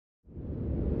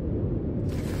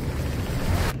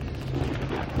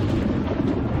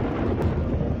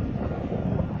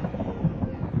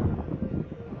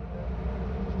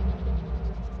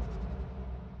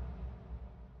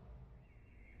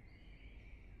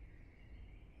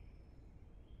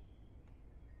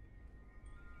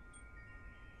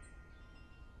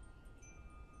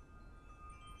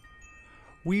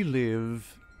We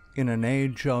live in an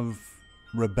age of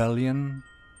rebellion,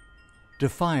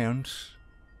 defiance,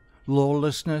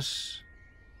 lawlessness,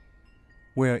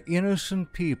 where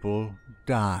innocent people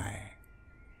die.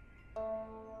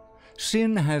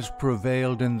 Sin has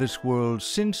prevailed in this world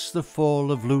since the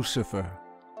fall of Lucifer.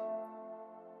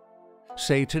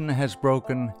 Satan has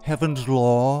broken heaven's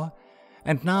law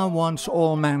and now wants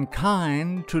all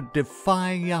mankind to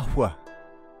defy Yahuwah.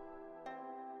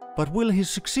 But will he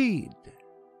succeed?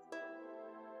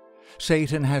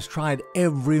 Satan has tried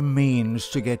every means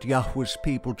to get Yahuwah's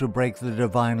people to break the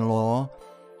divine law,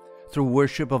 through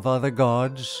worship of other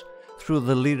gods, through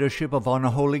the leadership of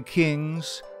unholy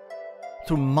kings,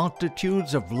 through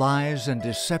multitudes of lies and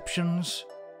deceptions.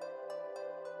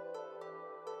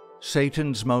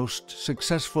 Satan's most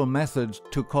successful method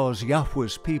to cause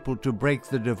Yahuwah's people to break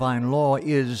the divine law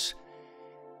is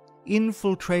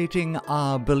infiltrating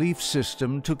our belief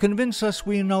system to convince us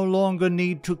we no longer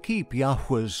need to keep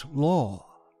Yahuwah's law.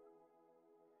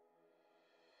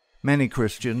 Many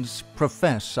Christians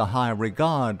profess a high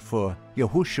regard for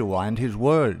Yahushua and his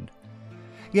word,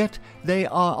 yet they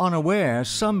are unaware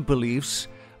some beliefs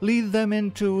lead them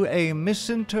into a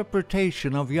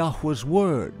misinterpretation of Yahuwah's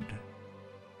word.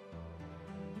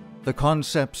 The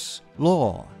concepts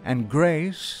law and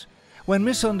grace, when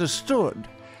misunderstood,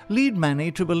 lead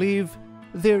many to believe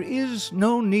there is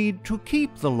no need to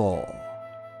keep the law.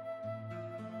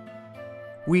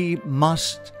 We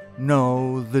must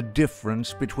know the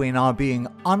difference between our being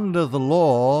under the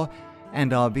law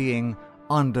and our being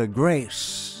under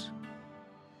grace.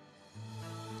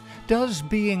 Does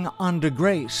being under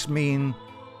grace mean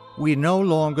we no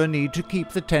longer need to keep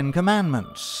the 10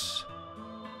 Commandments?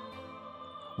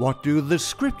 What do the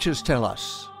Scriptures tell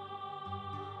us?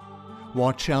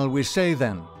 What shall we say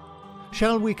then?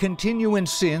 Shall we continue in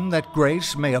sin that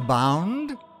grace may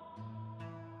abound?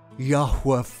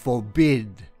 Yahuwah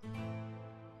forbid.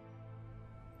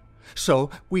 So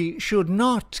we should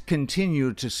not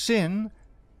continue to sin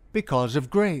because of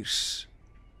grace.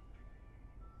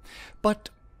 But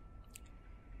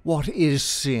what is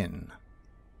sin?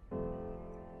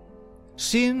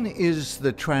 Sin is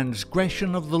the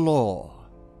transgression of the law.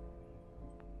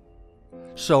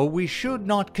 So we should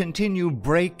not continue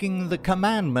breaking the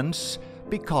commandments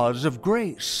because of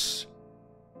grace.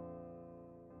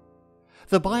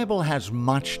 The Bible has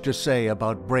much to say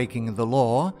about breaking the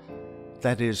law,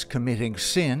 that is, committing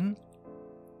sin.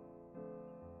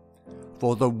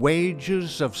 For the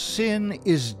wages of sin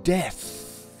is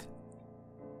death.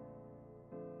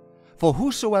 For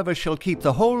whosoever shall keep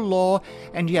the whole law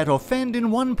and yet offend in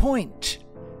one point,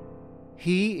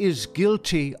 he is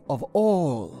guilty of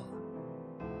all.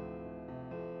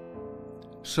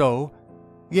 So,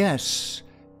 yes,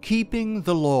 keeping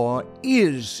the law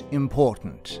is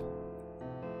important.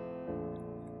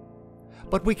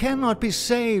 But we cannot be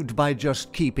saved by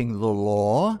just keeping the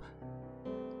law.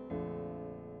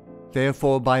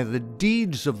 Therefore, by the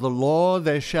deeds of the law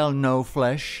there shall no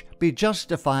flesh be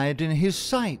justified in his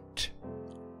sight.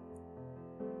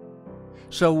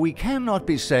 So we cannot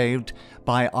be saved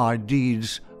by our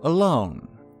deeds alone.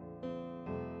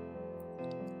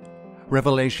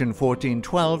 Revelation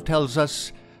 14:12 tells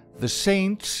us the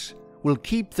saints will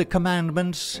keep the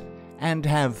commandments and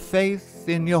have faith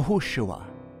in Yahushua.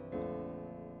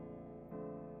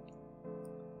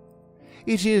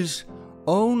 It is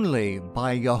only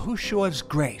by Yahushua's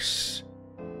grace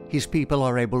his people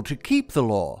are able to keep the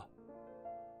law.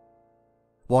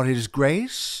 What is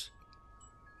grace?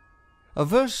 A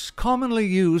verse commonly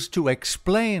used to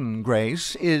explain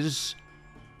grace is,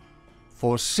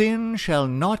 "For sin shall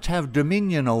not have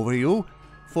dominion over you,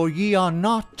 for ye are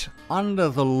not under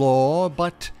the law,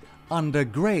 but under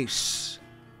grace."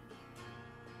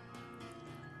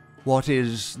 What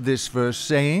is this verse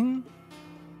saying?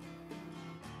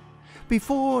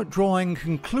 Before drawing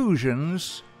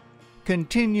conclusions,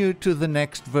 continue to the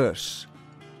next verse.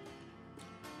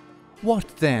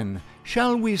 What then?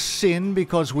 Shall we sin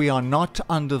because we are not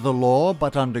under the law,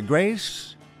 but under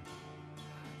grace?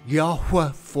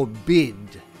 Yahuwah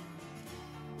forbid.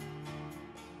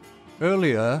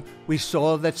 Earlier, we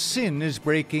saw that sin is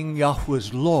breaking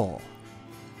Yahuwah's law.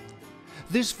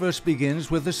 This verse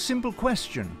begins with a simple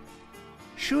question.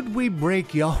 Should we break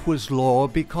Yahuwah's law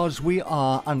because we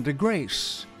are under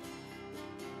grace?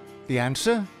 The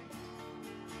answer?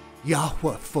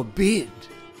 Yahuwah forbid.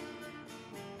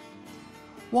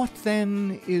 What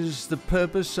then is the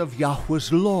purpose of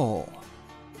Yahuwah's law?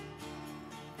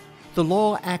 The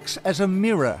law acts as a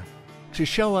mirror to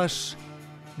show us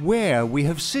where we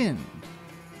have sinned.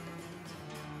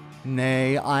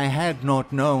 Nay, I had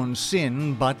not known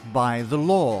sin but by the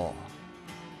law.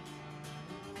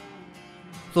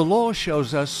 The law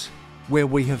shows us where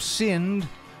we have sinned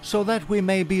so that we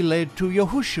may be led to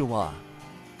Yahushua,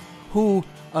 who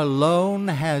alone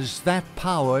has that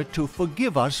power to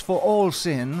forgive us for all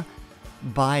sin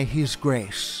by his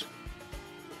grace.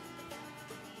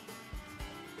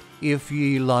 If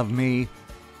ye love me,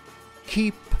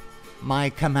 keep my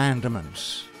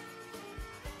commandments.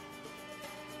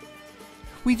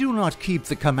 We do not keep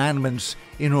the commandments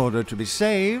in order to be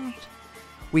saved.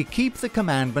 We keep the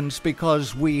commandments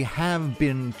because we have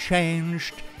been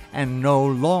changed and no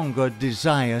longer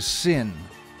desire sin.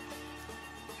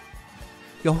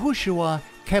 Yahushua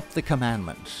kept the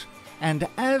commandments, and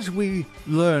as we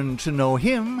learn to know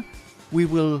him, we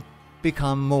will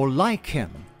become more like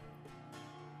him.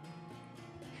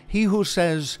 He who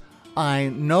says, "I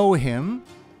know him,"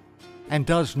 and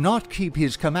does not keep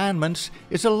his commandments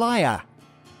is a liar,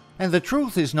 and the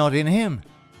truth is not in him.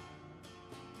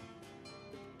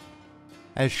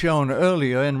 As shown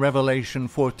earlier in Revelation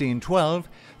 14:12,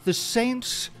 the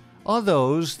saints are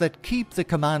those that keep the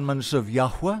commandments of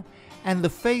Yahweh and the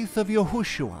faith of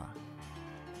Yahushua.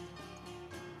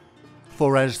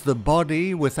 For as the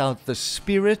body without the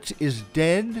spirit is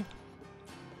dead,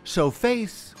 so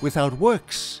faith without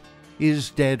works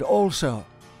is dead also.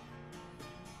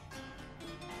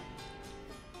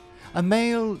 A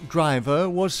male driver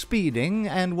was speeding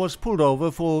and was pulled over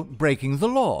for breaking the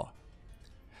law.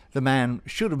 The man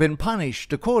should have been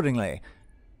punished accordingly,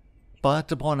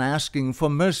 but upon asking for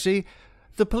mercy,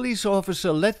 the police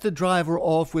officer let the driver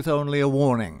off with only a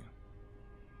warning.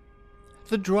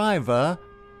 The driver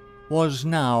was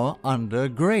now under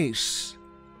grace.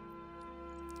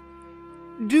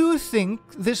 Do you think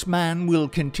this man will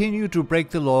continue to break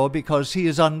the law because he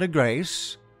is under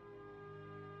grace?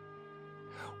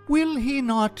 Will he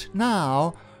not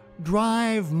now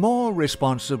drive more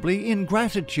responsibly in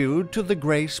gratitude to the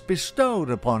grace bestowed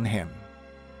upon him?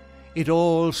 It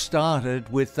all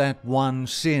started with that one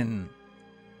sin.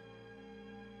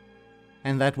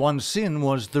 And that one sin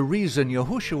was the reason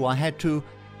Yahushua had to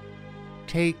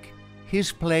take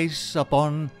his place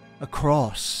upon a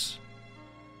cross.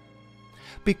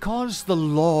 Because the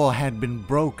law had been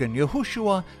broken,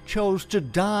 Yahushua chose to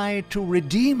die to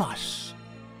redeem us.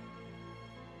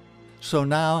 So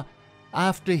now,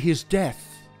 after his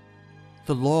death,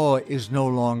 the law is no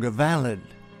longer valid.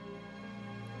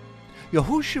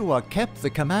 Yahushua kept the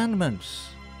commandments.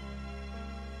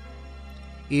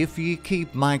 If ye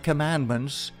keep my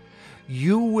commandments,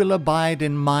 you will abide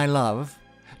in my love,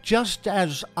 just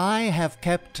as I have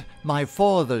kept my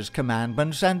Father's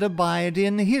commandments and abide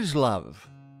in his love.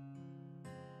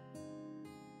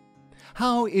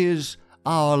 How is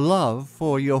our love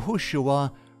for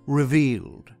Yahushua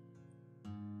revealed?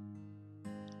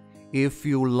 If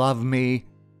you love me,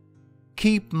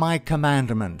 keep my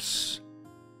commandments.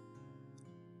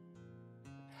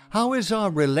 How is our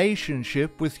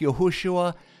relationship with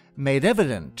Yahushua made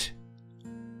evident?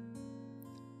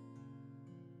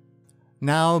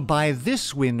 Now by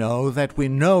this we know that we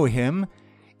know him,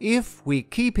 if we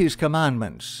keep his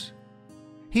commandments.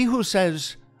 He who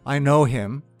says, "I know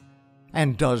him,"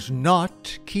 and does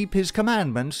not keep his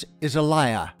commandments is a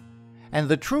liar, and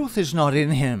the truth is not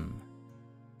in him.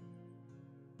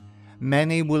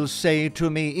 Many will say to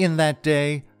me in that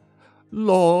day,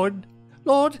 "Lord,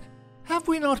 Lord, have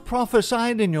we not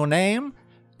prophesied in your name,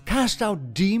 cast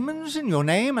out demons in your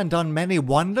name, and done many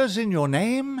wonders in your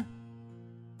name?"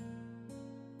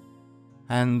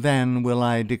 And then will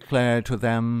I declare to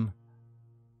them,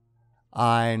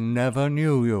 "I never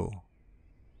knew you.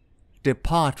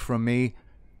 Depart from me,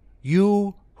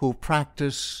 you who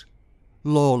practice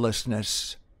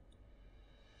lawlessness."